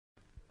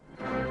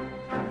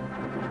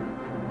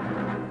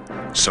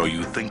So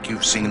you think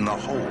you've seen the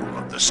whole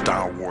of the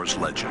Star Wars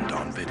legend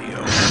on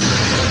video?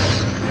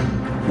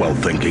 Well,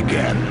 think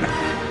again.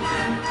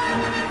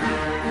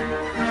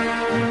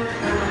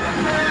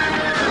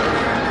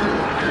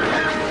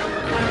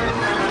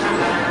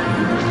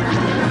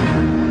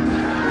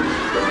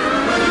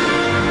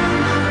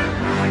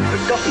 I've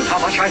forgotten how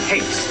much I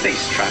hate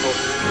space travel.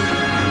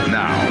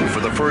 Now, for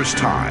the first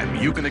time,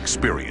 you can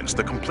experience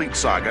the complete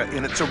saga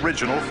in its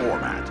original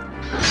format.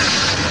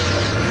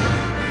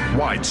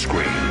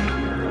 Widescreen.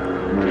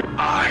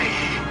 I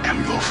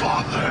am your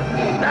father.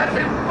 That's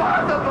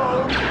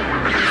impossible!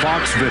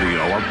 Fox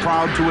Video are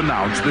proud to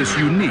announce this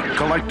unique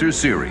collector's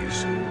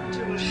series.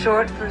 Too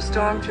short for a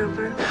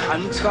stormtrooper.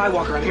 I'm Luke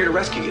Skywalker. I'm here to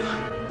rescue you.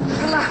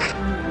 Good luck.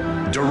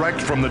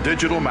 Direct from the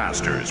Digital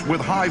Masters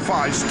with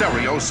hi-fi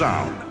stereo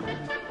sound.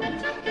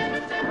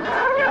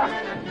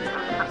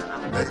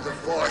 May the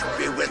Force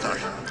be with us.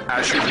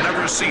 As you've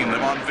never seen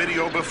them on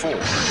video before.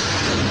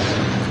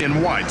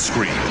 In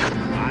widescreen.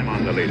 I'm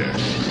on the leader.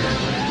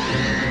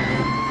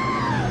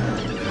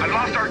 I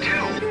lost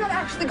R2. You're not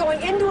actually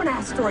going into an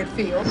asteroid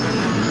field. You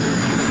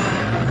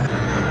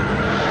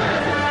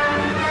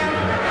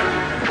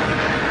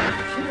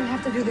didn't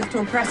have to do this to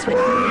impress me.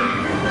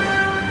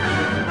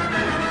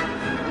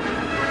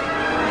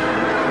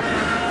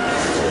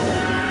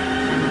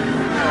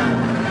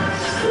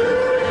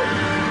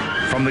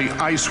 From the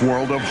ice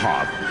world of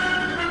Hoth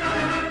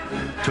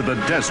to the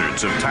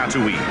deserts of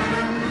Tatooine.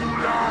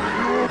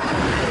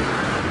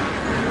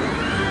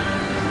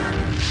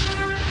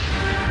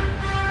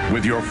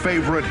 With your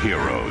favorite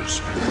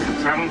heroes.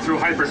 Traveling through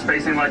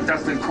hyperspace ain't like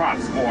dusting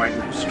crops, boy.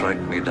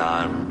 Strike me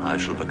down, I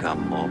shall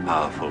become more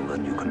powerful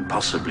than you can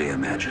possibly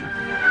imagine.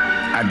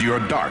 And your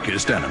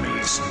darkest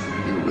enemies.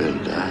 You will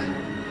die.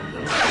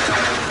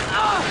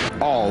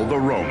 All the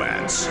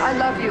romance. I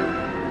love you.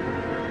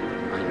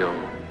 I know.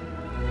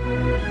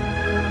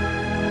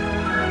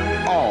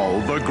 All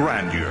the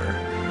grandeur.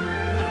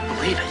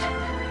 Believe it.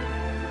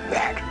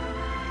 That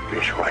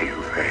is why you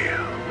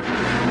fail.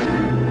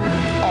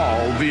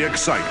 All the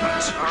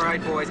excitement. All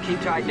right, boys,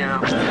 keep tight now.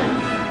 Going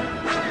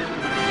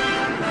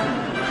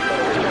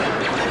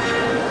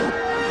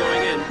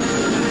in.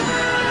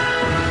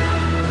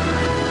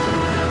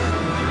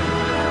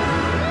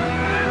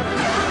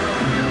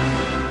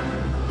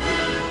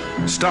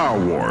 Star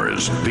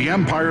Wars, The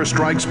Empire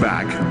Strikes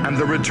Back, and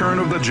The Return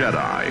of the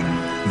Jedi.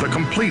 The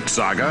complete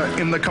saga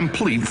in the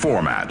complete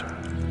format.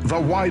 The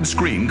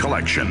Widescreen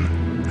Collection.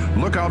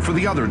 Look out for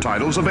the other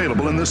titles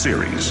available in the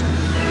series.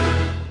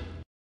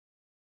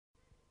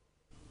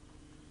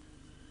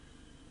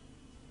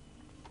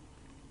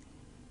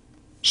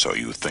 So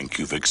you think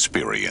you've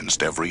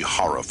experienced every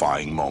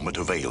horrifying moment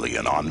of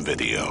Alien on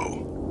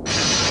video?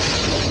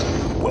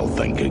 Well,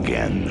 think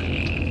again.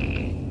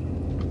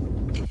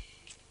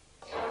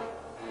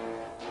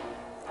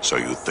 So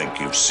you think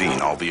you've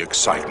seen all the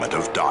excitement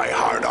of Die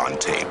Hard on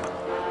tape?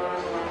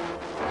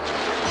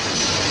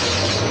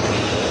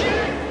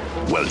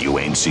 Well, you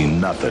ain't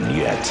seen nothing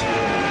yet.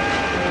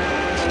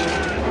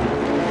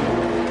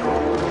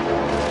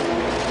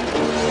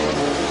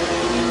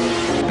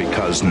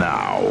 Because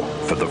now,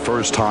 for the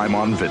first time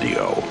on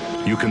video,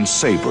 you can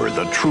savor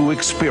the true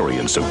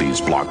experience of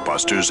these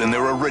blockbusters in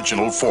their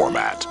original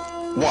format.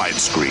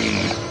 Widescreen.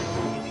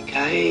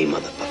 Hey,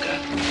 motherfucker.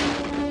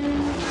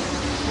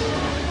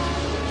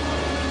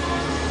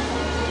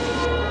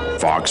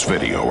 Fox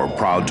Video are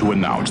proud to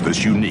announce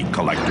this unique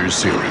collector's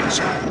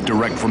series,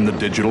 direct from the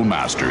Digital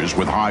Masters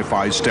with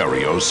hi-fi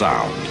stereo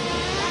sound.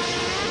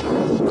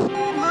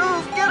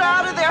 Move! Get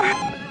out of there!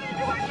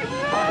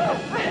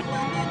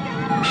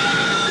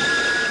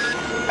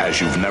 As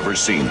you've never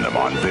seen them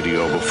on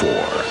video before.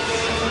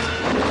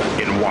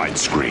 In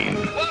widescreen.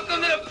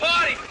 Welcome to the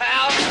party,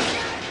 pal!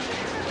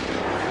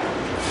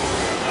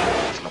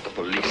 It's not the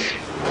police.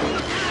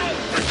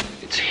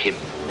 It's him.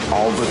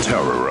 All the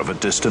terror of a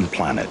distant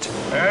planet.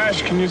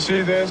 Ash, can you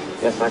see this?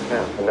 Yes, I can.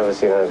 I've never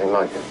seen anything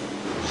like it.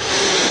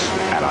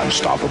 An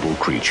unstoppable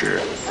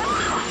creature.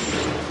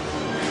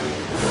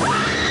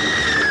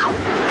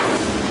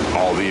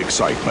 All the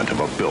excitement of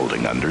a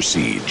building under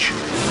siege.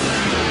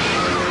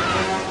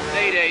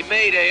 Mayday,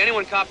 mayday.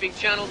 Anyone copying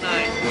Channel 9?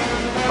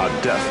 A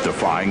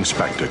death-defying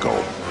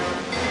spectacle.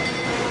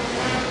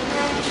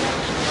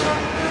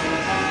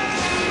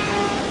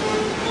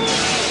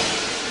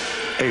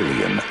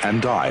 Alien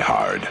and Die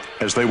Hard,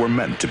 as they were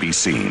meant to be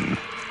seen.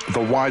 The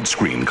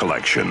Widescreen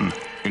Collection,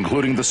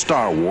 including the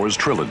Star Wars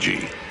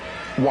trilogy.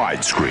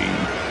 Widescreen,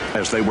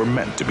 as they were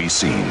meant to be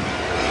seen.